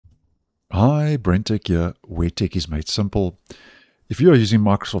Hi, BrenTech here, where tech is made simple. If you are using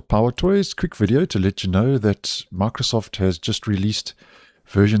Microsoft PowerToys, quick video to let you know that Microsoft has just released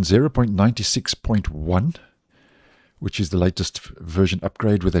version 0.96.1, which is the latest version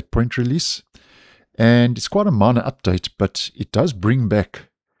upgrade with that point release. And it's quite a minor update, but it does bring back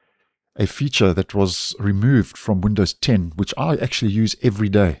a feature that was removed from Windows 10, which I actually use every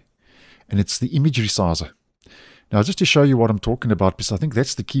day, and it's the image resizer. Now, just to show you what I'm talking about, because I think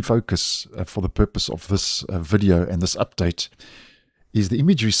that's the key focus for the purpose of this video and this update, is the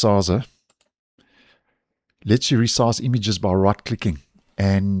image resizer lets you resize images by right-clicking.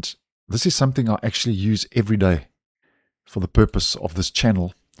 And this is something I actually use every day for the purpose of this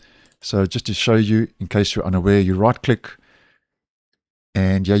channel. So just to show you, in case you're unaware, you right-click,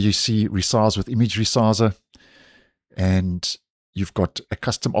 and here you see resize with image resizer, and you've got a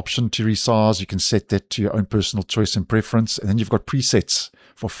custom option to resize. You can set that to your own personal choice and preference. And then you've got presets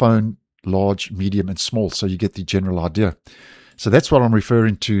for phone, large, medium, and small. So you get the general idea. So that's what I'm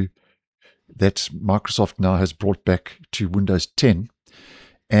referring to, that Microsoft now has brought back to Windows 10.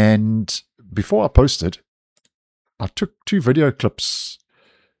 And before I posted, I took two video clips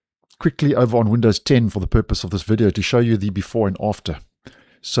quickly over on Windows 10 for the purpose of this video to show you the before and after.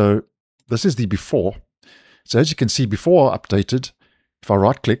 So this is the before. So as you can see, before I updated, if I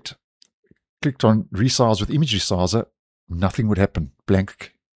right-clicked, clicked on Resize with Image Resizer, nothing would happen.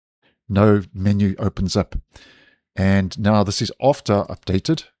 Blank. No menu opens up. And now this is after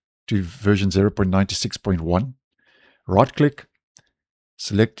updated to version 0.96.1. Right-click,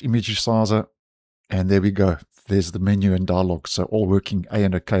 select Image Resizer, and there we go. There's the menu and dialog. So all working A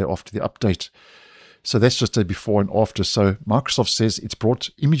and OK after the update. So that's just a before and after. So Microsoft says it's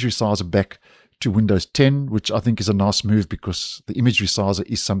brought Image Resizer back to Windows 10, which I think is a nice move, because the image resizer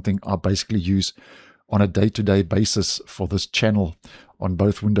is something I basically use on a day-to-day basis for this channel on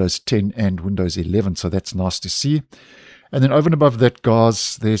both Windows 10 and Windows 11. So that's nice to see. And then over and above that,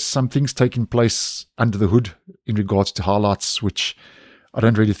 guys, there's some things taking place under the hood in regards to highlights, which I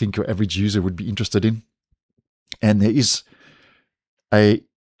don't really think your average user would be interested in. And there is a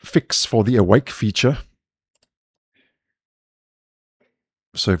fix for the awake feature.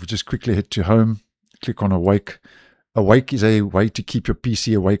 So if we just quickly head to home, click on awake. Awake is a way to keep your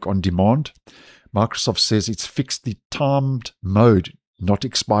PC awake on demand. Microsoft says it's fixed the timed mode not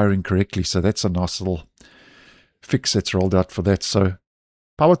expiring correctly. So that's a nice little fix that's rolled out for that. So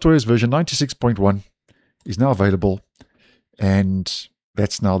PowerToys version 96.1 is now available. And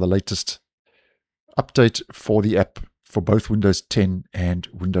that's now the latest update for the app for both Windows 10 and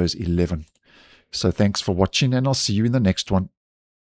Windows 11. So thanks for watching, and I'll see you in the next one.